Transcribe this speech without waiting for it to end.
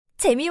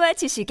재미와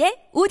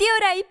지식의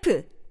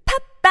오디오라이프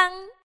팝빵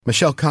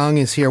Michelle Kong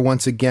is here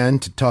once again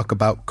to talk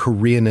about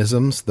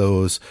Koreanisms,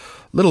 those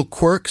little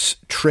quirks,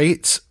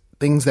 traits,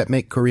 things that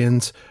make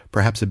Koreans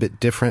perhaps a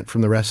bit different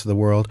from the rest of the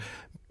world,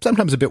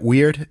 sometimes a bit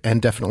weird,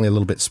 and definitely a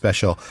little bit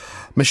special.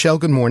 Michelle,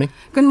 good morning.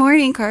 Good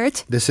morning,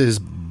 Kurt. This is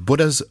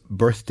Buddha's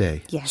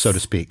birthday, Yes. so to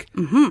speak.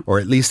 Mm-hmm. Or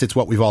at least it's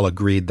what we've all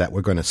agreed that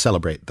we're going to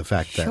celebrate, the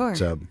fact Sure.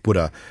 that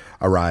Buddha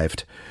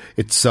arrived.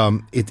 It's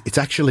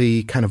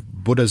actually kind of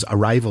Buddha's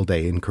arrival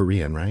day in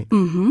Korean, right?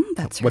 Mm-hmm,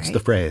 that's What's right. the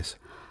phrase?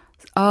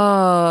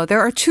 There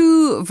are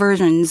two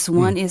versions.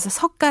 One is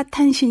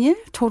석가탄신일,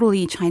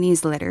 totally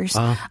Chinese letters.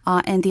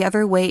 And the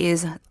other way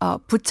is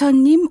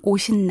부처님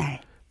오신 날.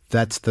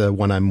 That's the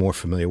one I'm more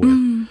familiar with.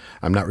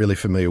 I'm not really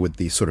familiar with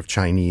the sort of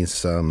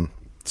Chinese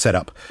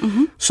setup.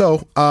 Mm-hmm.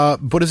 So,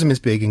 Buddhism is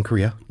big in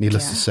Korea,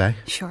 needless to say.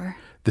 Sure.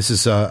 This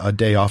is a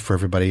day off for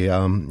everybody,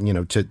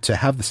 to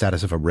have the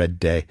status of a red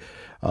day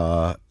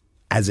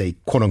as a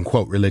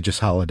quote-unquote religious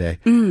holiday.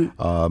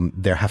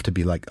 There have to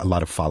be like a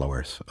lot of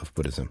followers of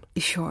Buddhism.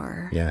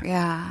 Sure.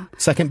 Yeah.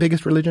 Second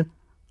biggest religion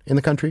in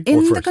the country? In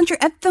or the first? country,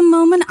 at the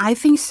moment, I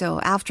think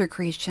so. After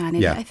Christianity,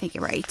 Yeah. I think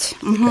you're right.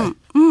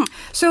 Mm-hmm.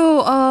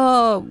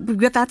 So,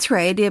 that's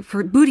right.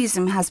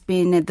 Buddhism has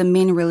been the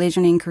main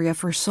religion in Korea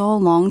for so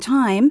long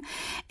time.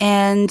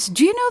 And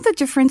do you know the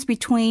difference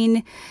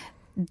between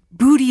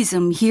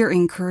Buddhism here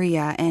in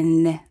Korea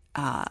and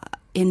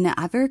in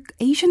other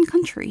Asian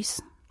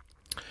countries?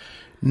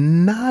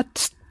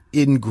 Not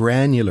in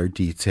granular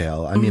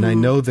detail. I mean, I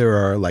know there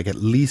are like at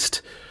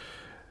least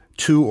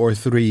 2 or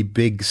 3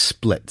 big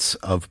splits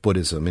of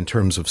Buddhism in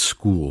terms of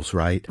schools,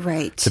 right?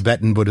 Right.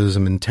 Tibetan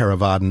Buddhism and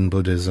Theravadan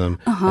Buddhism.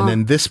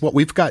 And then what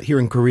we've got here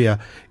in Korea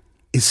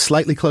is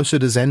slightly closer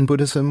to Zen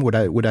Buddhism. Would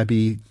I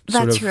be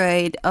sort That's of...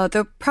 right.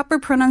 The proper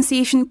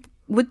pronunciation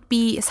would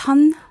be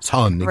Son.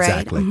 Son,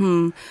 exactly. Right.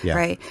 Mm-hmm.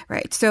 Yeah.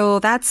 Right. So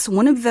that's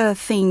one of the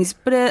things.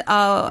 But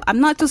I'm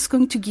not just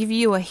going to give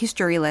you a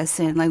history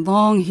lesson, like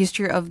long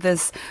history of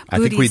this Buddhism. I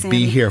think we'd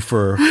be here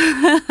for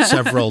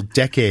several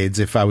decades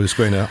if I was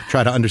going to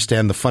try to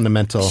understand the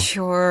fundamental...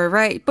 Sure,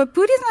 right. But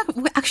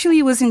Buddhism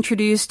actually was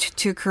introduced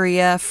to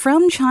Korea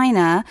from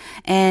China,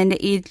 and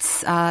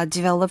it's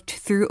developed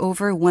through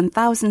over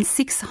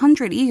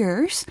 1,600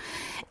 years.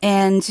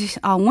 And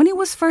when it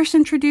was first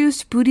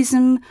introduced,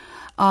 Buddhism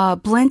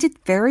blended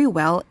very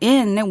well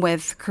in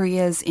with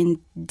Korea's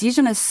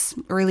indigenous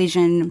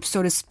religion,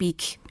 so to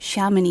speak,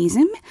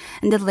 shamanism.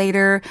 And then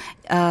later,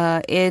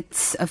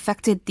 it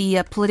affected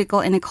the political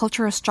and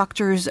cultural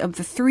structures of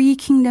the 3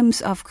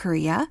 kingdoms of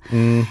Korea.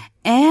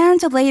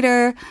 And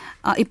later,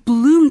 it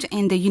bloomed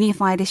in the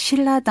unified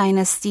Silla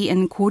dynasty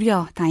and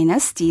Goryeo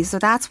dynasty. So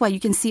that's why you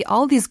can see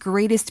all these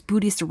greatest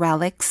Buddhist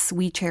relics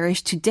we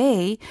cherish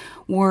today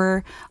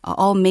were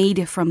all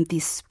made from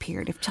this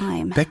period of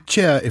time.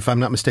 Baekje, if I'm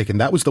not mistaken,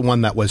 that was the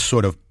one that was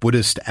sort of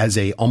Buddhist as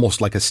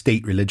almost like a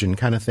state religion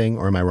kind of thing,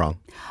 or am I wrong?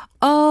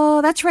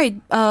 That's right.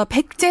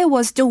 Baekje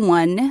was the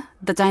one,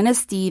 the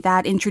dynasty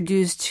that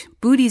introduced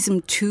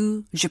Buddhism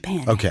to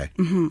Japan. Okay.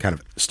 Kind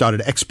of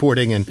started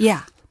exporting and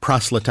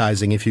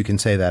proselytizing, if you can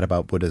say that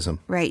about Buddhism.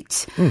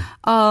 Right.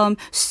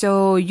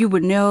 So you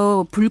would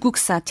know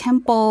불국사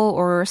temple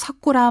or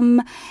Sakguram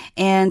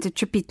and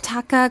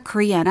Tripitaka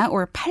Koreana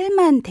or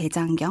팔만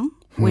대장경,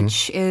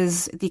 which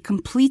is the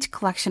complete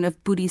collection of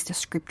Buddhist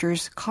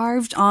scriptures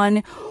carved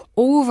on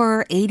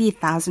over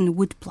 80,000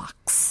 wood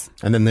blocks.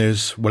 And then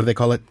there's, what do they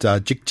call it?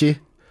 Jikji?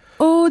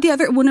 Oh, the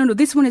other one, no,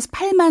 this one is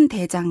팔만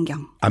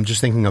대장경. I'm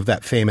just thinking of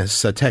that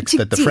famous text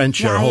that the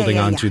French are holding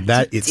on to.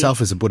 That Jikji. itself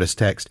is a Buddhist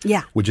text,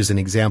 Yeah. which is an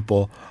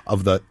example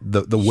of the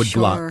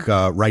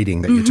woodblock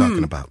writing that you're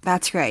talking about.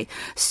 That's right.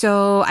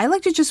 So I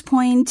like to just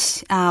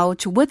point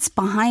out what's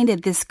behind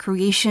this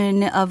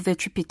creation of the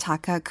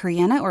Tripitaka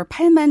Koreana or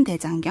팔만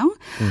대장경.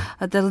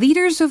 The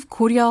leaders of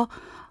Goryeo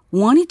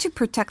wanted to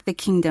protect the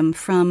kingdom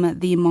from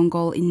the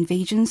Mongol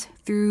invasions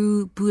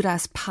through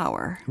Buddha's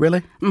power.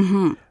 Really?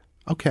 Mm-hmm.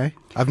 Okay.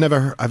 I've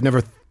never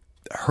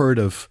heard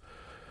of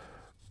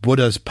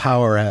Buddha's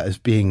power as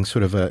being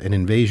sort of an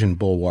invasion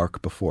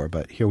bulwark before,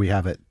 but here we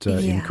have it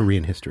in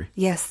Korean history.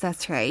 Yes,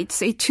 that's right.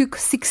 So it took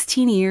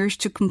 16 years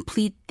to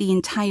complete the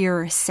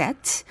entire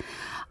set.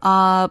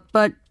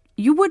 But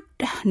you would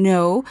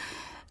know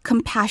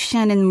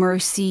compassion and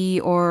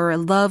mercy or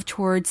love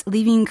towards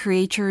living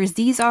creatures.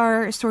 These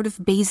are sort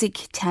of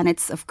basic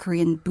tenets of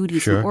Korean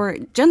Buddhism or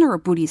general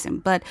Buddhism.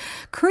 But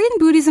Korean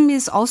Buddhism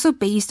is also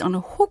based on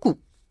Hoguk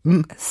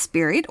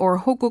spirit or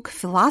Hoguk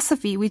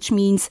philosophy, which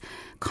means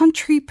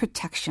country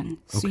protection.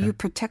 So you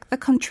protect the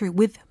country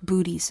with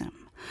Buddhism.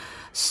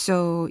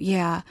 So,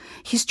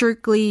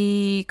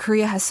 historically,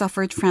 Korea has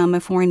suffered from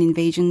foreign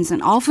invasions,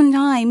 and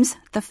oftentimes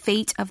the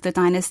fate of the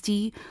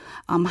dynasty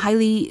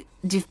highly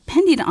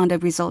depended on the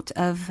result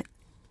of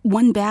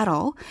one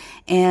battle.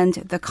 And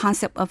the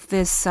concept of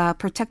this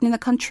protecting the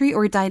country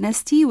or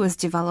dynasty was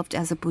developed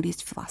as a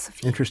Buddhist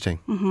philosophy. Interesting.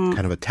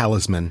 Kind of a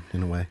talisman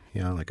in a way,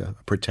 like a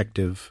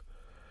protective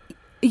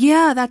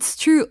Yeah, that's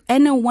true.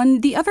 And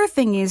the other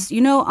thing is,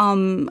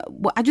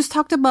 I just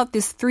talked about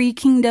these three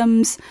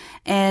kingdoms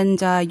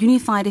and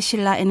unified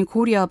Silla in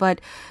Korea,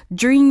 but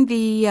during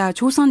the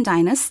Joseon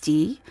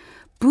dynasty,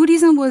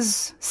 Buddhism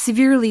was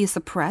severely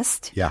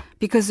suppressed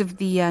because of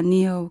the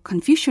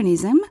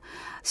Neo-Confucianism.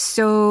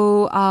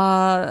 So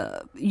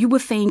you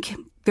would think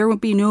there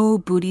would be no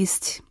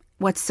Buddhist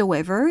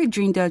whatsoever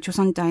during the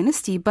Joseon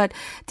dynasty. But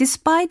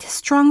despite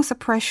strong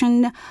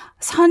suppression,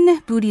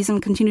 Sun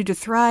Buddhism continued to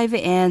thrive,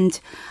 and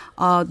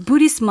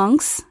Buddhist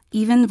monks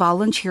even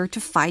volunteered to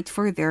fight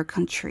for their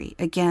country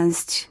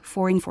against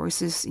foreign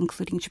forces,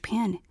 including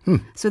Japan.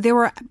 So they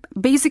were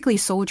basically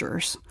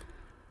soldiers.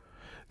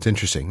 It's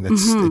interesting.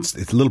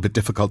 It's a little bit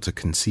difficult to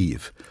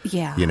conceive,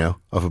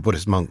 of a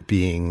Buddhist monk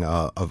being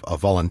a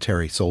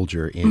voluntary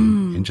soldier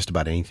in just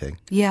about anything.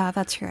 Yeah,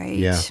 that's right.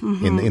 Yeah,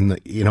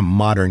 in a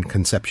modern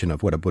conception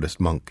of what a Buddhist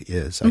monk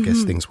is, I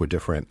guess things were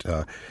different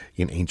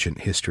in ancient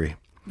history.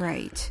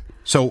 Right.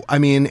 So, I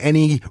mean,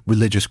 any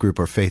religious group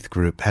or faith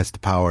group has the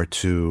power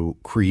to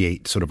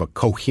create sort of a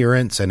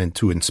coherence and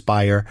to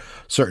inspire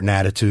certain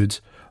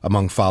attitudes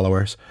among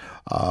followers.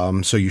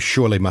 So you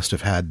surely must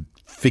have had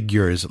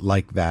figures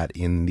like that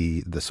in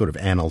the sort of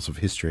annals of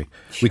history.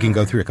 Sure. We can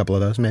go through a couple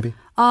of those, maybe?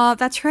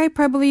 That's right.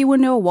 Probably you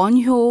would know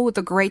Wonhyo,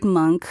 the great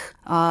monk,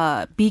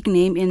 big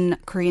name in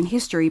Korean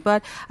history.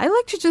 But I'd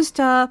like to just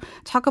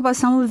talk about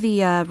some of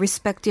the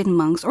respected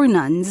monks or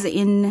nuns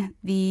in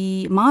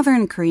the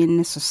modern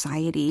Korean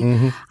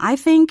society. I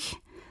think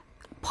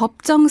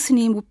법정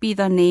스님 would be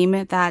the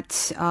name that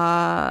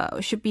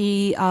should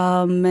be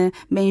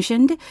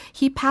mentioned.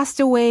 He passed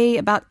away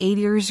about 8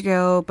 years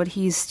ago, but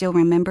he's still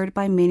remembered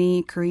by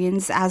many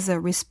Koreans as a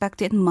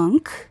respected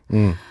monk.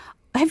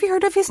 Have you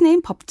heard of his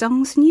name,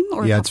 법정 스님?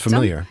 Yeah, it's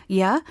familiar.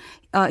 Yeah.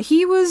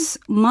 He was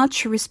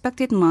much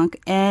respected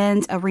monk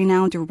and a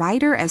renowned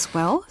writer as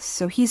well.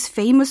 So he's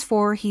famous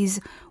for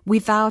his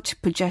without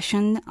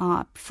possession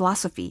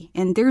philosophy.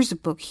 And there's a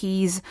book.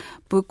 His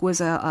book was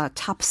a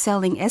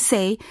top-selling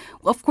essay,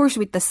 of course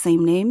with the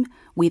same name,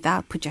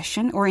 Without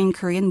Possession, or in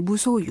Korean,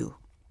 무소유.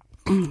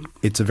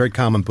 It's a very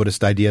common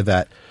Buddhist idea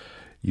that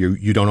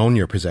you don't own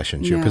your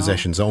possessions. Your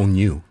possessions own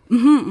you.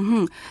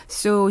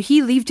 So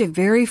he lived a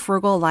very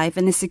frugal life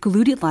and a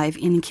secluded life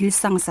in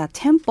Gilsangsa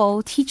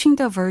Temple, teaching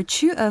the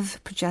virtue of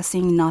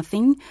possessing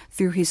nothing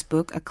through his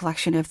book, a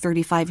collection of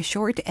 35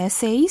 short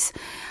essays.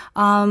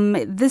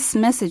 This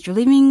message,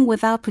 living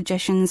without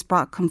possessions,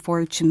 brought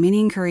comfort to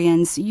many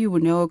Koreans. You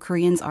would know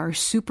Koreans are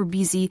super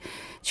busy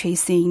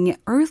chasing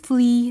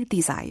earthly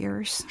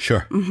desires.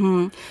 Sure.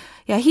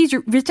 Yeah, he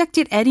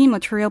rejected any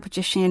material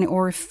position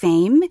or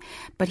fame,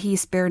 but he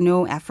spared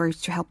no efforts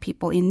to help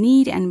people in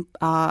need, and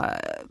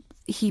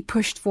he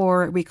pushed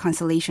for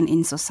reconciliation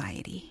in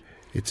society.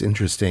 It's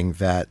interesting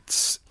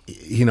that,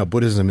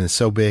 Buddhism is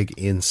so big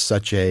in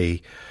such a,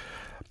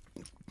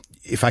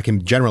 if I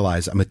can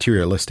generalize, a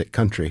materialistic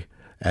country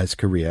as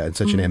Korea, and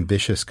such an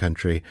ambitious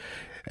country.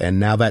 And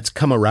now that's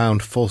come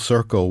around full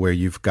circle where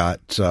you've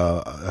got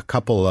a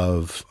couple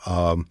of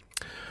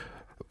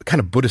kind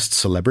of Buddhist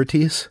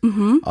celebrities.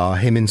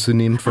 Haemin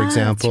Sunim, for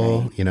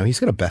example. Right. He's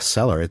got a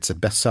bestseller. It's a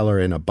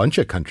bestseller in a bunch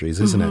of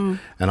countries, isn't it?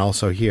 And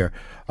also here.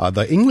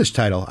 The English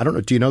title, I don't know,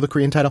 do you know the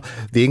Korean title?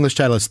 The English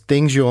title is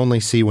Things You Only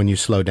See When You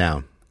Slow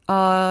Down.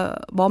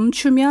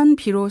 멈추면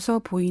비로소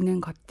보이는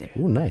것들.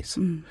 Oh, nice.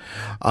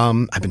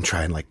 I've been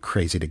trying like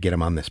crazy to get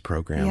him on this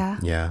program.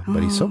 Yeah,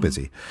 but he's so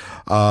busy.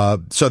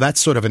 So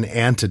that's sort of an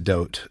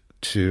antidote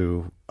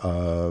to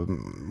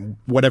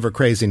whatever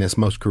craziness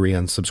most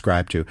Koreans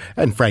subscribe to,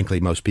 and frankly,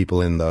 most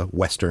people in the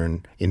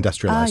Western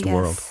industrialized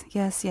world.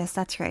 Yes,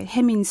 that's right.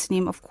 Haemin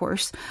Snim, of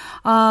course.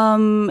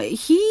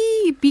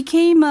 He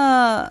became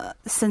a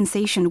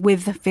sensation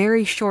with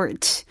very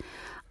short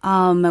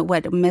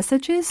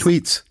messages?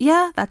 Tweets.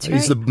 Yeah, that's right.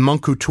 He's the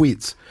monk who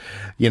tweets.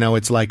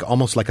 It's like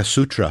almost like a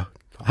sutra.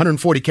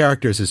 140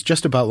 characters is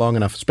just about long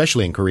enough,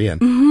 especially in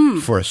Korean,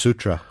 for a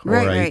sutra or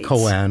a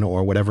koan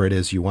or whatever it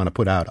is you want to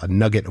put out, a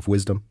nugget of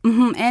wisdom.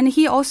 And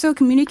he also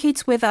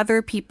communicates with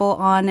other people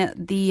on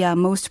the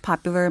most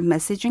popular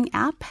messaging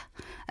app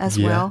as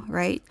well,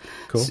 right?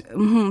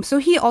 Cool. So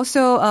he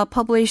also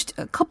published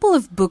a couple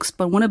of books,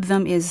 but one of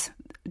them is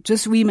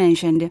just we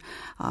mentioned,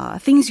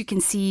 things you can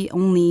see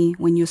only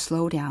when you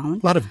slow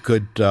down. A lot of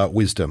good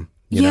wisdom.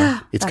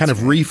 It's kind of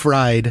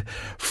refried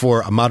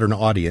for a modern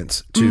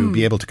audience to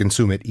be able to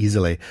consume it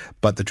easily.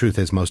 But the truth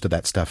is, most of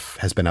that stuff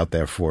has been out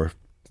there for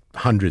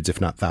hundreds, if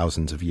not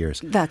thousands of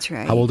years. That's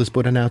right. How old is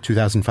Buddha now?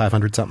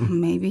 2,500 something?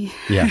 Maybe.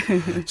 Yeah.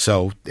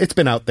 So it's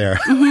been out there.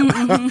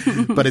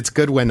 But it's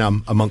good when a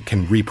monk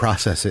can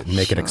reprocess it and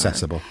make it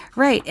accessible.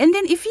 Right. And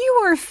then if you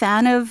were a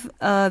fan of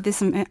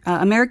this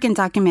American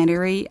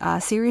documentary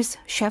series,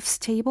 Chef's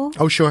Table.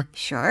 Oh, sure.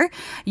 Sure.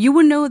 You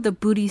would know the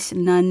Buddhist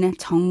nun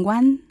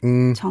정관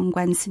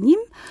스님.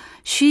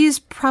 She's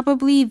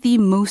probably the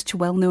most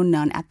well-known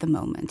nun at the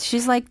moment.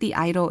 She's like the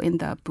idol in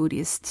the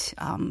Buddhist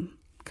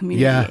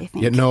community, I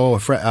think. Yeah, no,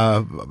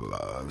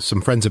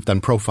 some friends have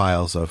done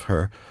profiles of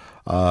her,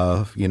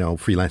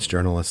 freelance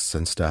journalists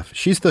and stuff.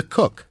 She's the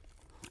cook.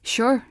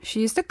 Sure,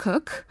 she's the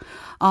cook,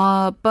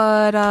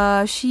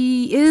 but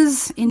she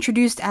is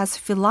introduced as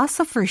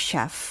philosopher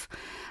chef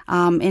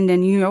in the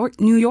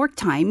New York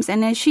Times,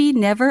 and then she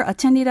never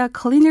attended a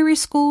culinary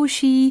school.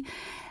 She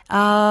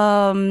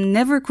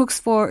never cooks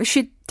for.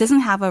 She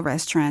doesn't have a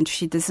restaurant.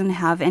 She doesn't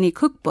have any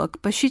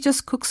cookbook, but she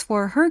just cooks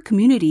for her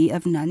community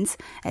of nuns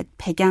at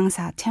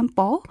Baekhyangsa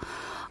Temple.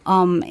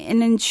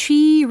 And then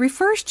she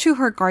refers to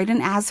her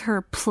garden as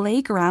her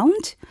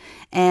playground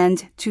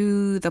and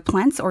to the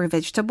plants or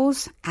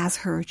vegetables as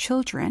her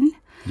children.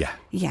 Yeah.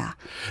 Yeah.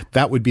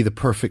 That would be the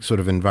perfect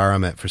sort of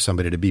environment for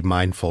somebody to be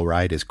mindful,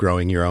 right? Is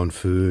growing your own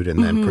food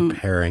and then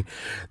preparing.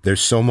 There's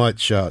so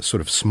much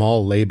sort of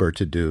small labor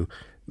to do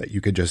that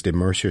you could just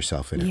immerse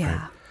yourself in it, Yeah.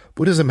 right?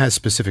 Buddhism has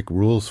specific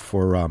rules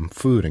for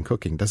food and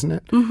cooking, doesn't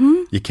it?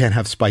 Mm-hmm. You can't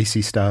have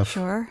spicy stuff.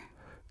 Sure.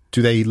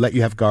 Do they let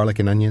you have garlic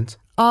and onions?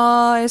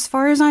 As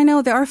far as I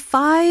know, there are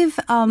 5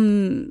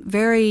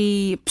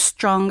 very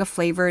strong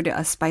flavored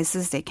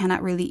spices they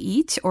cannot really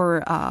eat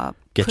or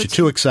Get you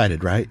too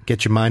excited, right?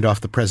 Get your mind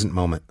off the present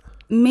moment.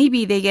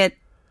 maybe they get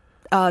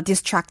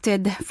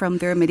distracted from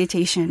their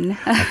meditation.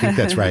 I think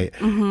that's right.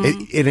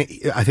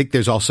 I think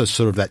there's also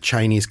sort of that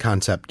Chinese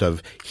concept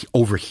of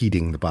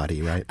overheating the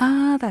body, right?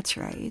 That's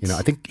right. You know,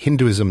 I think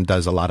Hinduism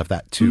does a lot of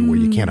that too, where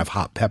you can't have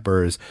hot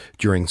peppers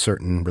during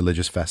certain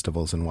religious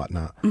festivals and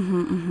whatnot.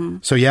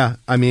 So yeah,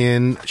 I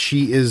mean,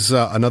 she is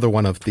another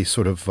one of the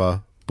sort of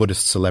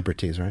Buddhist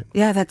celebrities, right?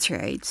 Yeah, that's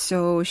right.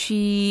 So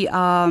she,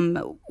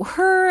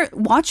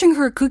 watching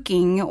her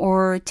cooking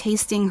or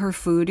tasting her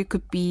food, it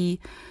could be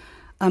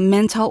a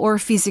mental or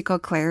physical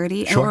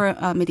clarity Sure.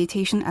 or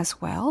meditation as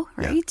well,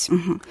 right?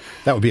 Yeah.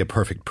 That would be a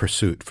perfect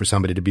pursuit for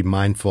somebody to be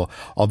mindful.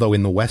 Although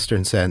in the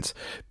Western sense,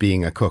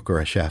 being a cook or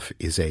a chef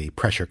is a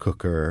pressure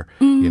cooker,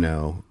 you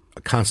know,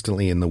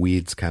 constantly in the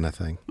weeds kind of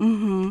thing.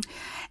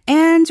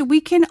 And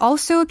we can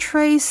also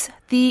trace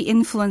the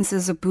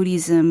influences of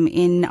Buddhism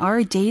in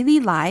our daily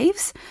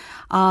lives.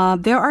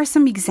 There are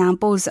some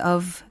examples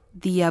of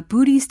the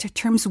Buddhist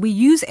terms we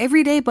use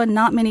every day, but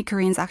not many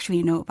Koreans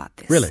actually know about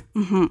this. Really?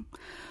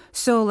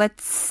 So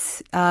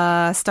let's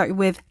start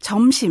with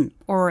점심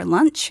or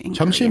lunch in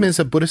점심 Korean. is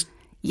a Buddhist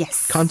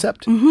Yes.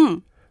 concept?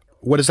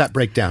 What does that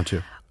break down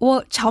to?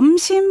 Well,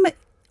 점심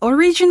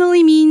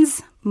originally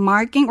means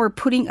marking or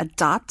putting a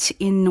dot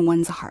in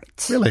one's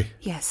heart. Really?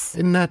 Yes.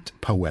 Isn't that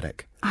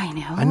poetic? I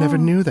know. I never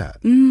knew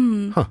that.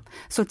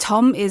 So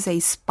점 is a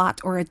spot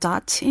or a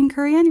dot in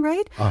Korean,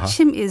 right?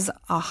 심 is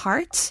a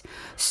heart.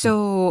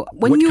 So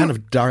when What you kind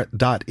of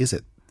dot is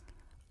it?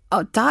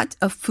 a dot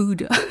of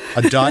food.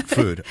 A dot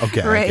food.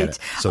 Okay, I get it.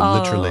 So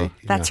literally.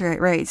 That's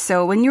right.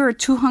 So when you're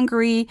too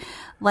hungry,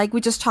 like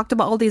we just talked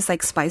about all these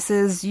like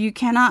spices, you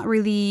cannot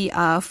really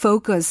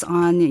focus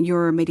on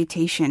your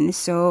meditation.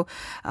 So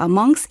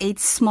monks ate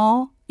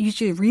small,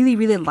 usually really,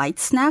 really light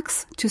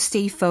snacks to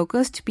stay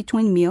focused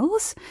between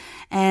meals.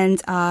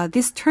 And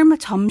this term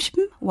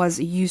점심 was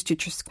used to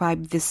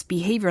describe this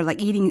behavior,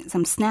 like eating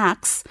some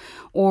snacks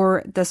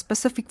or the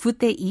specific food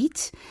they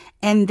eat.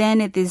 And then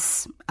it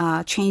is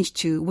changed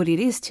to what it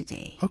is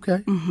today.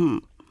 Okay.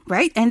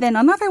 Right? And then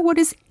another word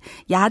is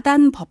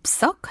야단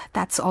법석.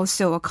 That's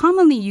also a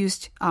commonly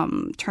used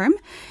term.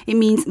 It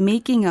means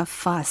making a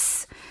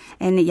fuss.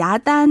 And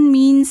야단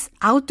means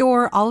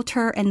outdoor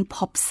altar, and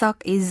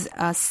법석 is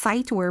a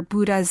site where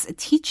Buddha's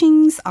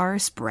teachings are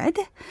spread.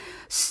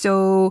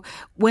 So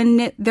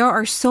when there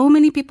are so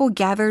many people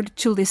gathered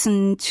to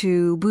listen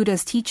to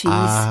Buddha's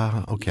teachings,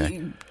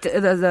 okay.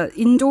 the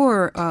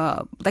indoor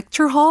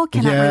lecture hall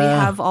cannot really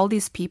have all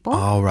these people.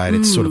 All right.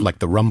 It's sort of like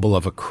the rumble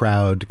of a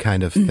crowd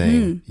kind of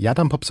thing.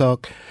 야단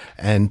법석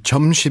and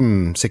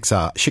점심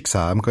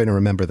식사. I'm going to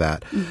remember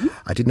that.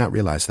 I did not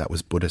realize that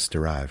was Buddhist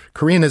derived.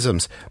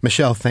 Koreanisms.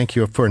 Michelle, thank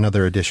you for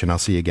another edition. I'll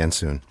see you again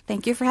soon.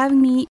 Thank you for having me.